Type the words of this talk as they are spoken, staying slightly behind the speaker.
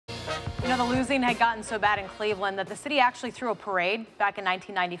You know, the losing had gotten so bad in Cleveland that the city actually threw a parade back in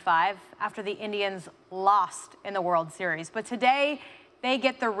 1995 after the Indians lost in the World Series. But today, they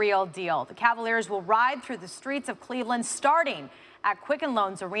get the real deal. The Cavaliers will ride through the streets of Cleveland, starting at Quicken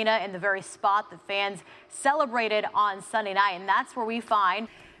Loans Arena in the very spot that fans celebrated on Sunday night. And that's where we find,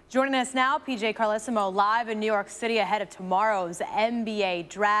 joining us now, PJ Carlesimo, live in New York City ahead of tomorrow's NBA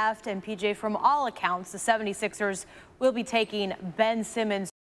draft. And PJ, from all accounts, the 76ers will be taking Ben Simmons.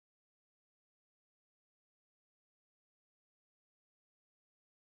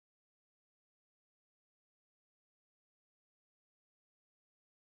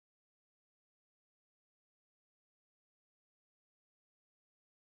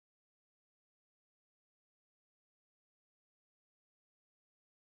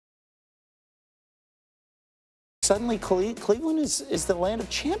 Suddenly, Cleveland is the land of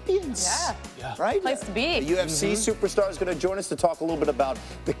champions. Yeah. Right? Place to be. The UFC superstar is going to join us to talk a little bit about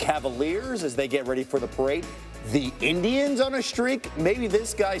the Cavaliers as they get ready for the parade. The Indians on a streak. Maybe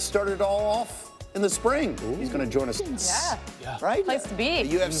this guy started it all off in the spring. He's going to join us. Yeah. Right? Place to be.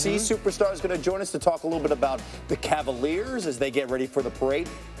 The UFC superstar is going to join us to talk a little bit about the Cavaliers as they get ready for the parade.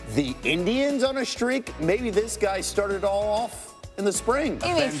 The Indians on a streak. Maybe this guy started it all off in the spring.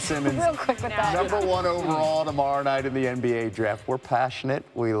 Ben Simmons, real quick with that. #1 overall tomorrow night in the NBA draft. We're passionate.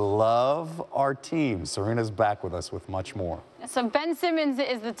 We love our team. Serena's back with us with much more. So Ben Simmons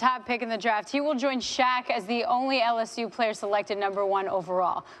is the top pick in the draft. He will join Shaq as the only LSU player selected #1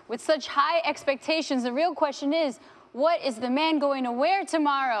 overall. With such high expectations, the real question is, what is the man going to wear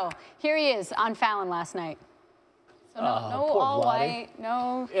tomorrow? Here he is on Fallon last night. So no all white,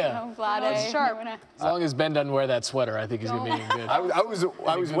 no Vlade. Sharp. As long as Ben doesn't wear that sweater, I think he's going to be good.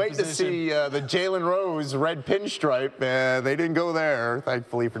 I was waiting to see the Jalen Rose red pinstripe. They didn't go there,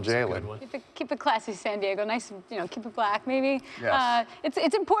 thankfully for Jalen. Keep it classy, San Diego. Nice, keep it black, maybe. Yes.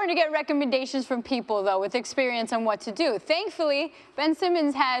 It's important to get recommendations from people, though, with experience on what to do. Thankfully, Ben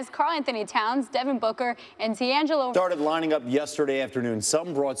Simmons has Karl Anthony Towns, Devin Booker, and D'Angelo. Started lining up yesterday afternoon.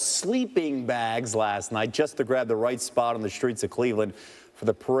 Some brought sleeping bags last night just to grab the right spot on the streets of Cleveland for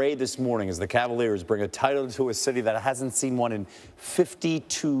the parade this morning as the Cavaliers bring a title to a city that hasn't seen one in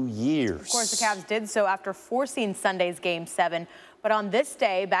 52 years. Of course, the Cavs did so after forcing Sunday's Game 7. But on this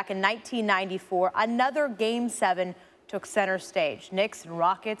day, back in 1994, another Game 7 took center stage. Knicks and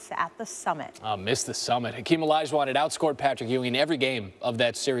Rockets at the Summit. Missed the Summit. Hakeem Olajuwon had outscored Patrick Ewing in every game of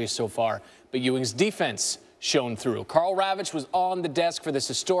that series so far, but Ewing's defense shone through. Karl Ravitch was on the desk for this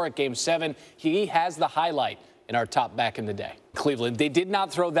historic Game 7. He has the highlight in our top back in the day. Cleveland, they did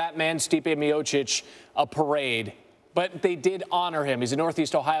not throw that man, Stipe Miocic, a parade, but they did honor him. He's a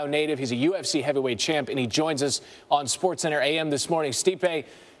Northeast Ohio native. He's a UFC heavyweight champ, and he joins us on SportsCenter AM this morning. Stipe,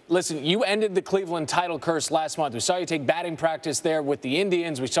 listen, you ended the Cleveland title curse last month. We saw you take batting practice there with the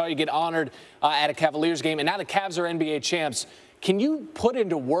Indians. We saw you get honored at a Cavaliers game, and now the Cavs are NBA champs. Can you put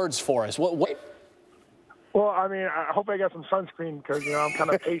into words for us what Well, I mean, I hope I got some sunscreen because, I'm kind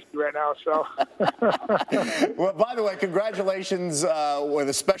of pasty right now, so. Well, by the way, congratulations with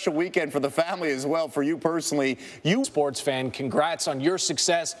a special weekend for the family as well, for you personally. You sports fan, congrats on your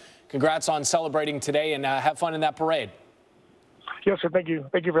success. Congrats on celebrating today, and have fun in that parade. Yes, sir. Thank you.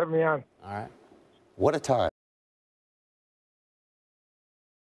 Thank you for having me on. All right. What a time.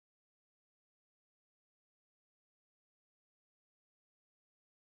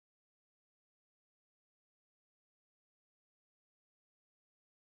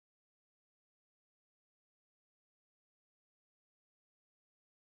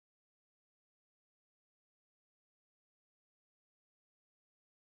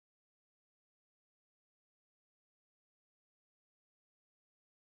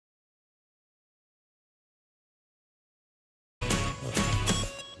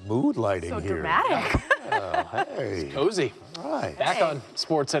 Mood lighting So here. dramatic. Hey. Cozy. All right. Back on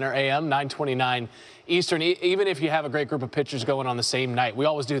SportsCenter AM, 9:29 Eastern. Even if you have a great group of pitchers going on the same night, we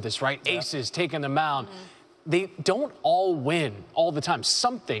always do this, right? Aces taking the mound. They don't all win all the time.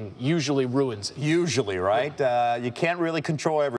 Something usually ruins it. Usually, right? You can't really control everything.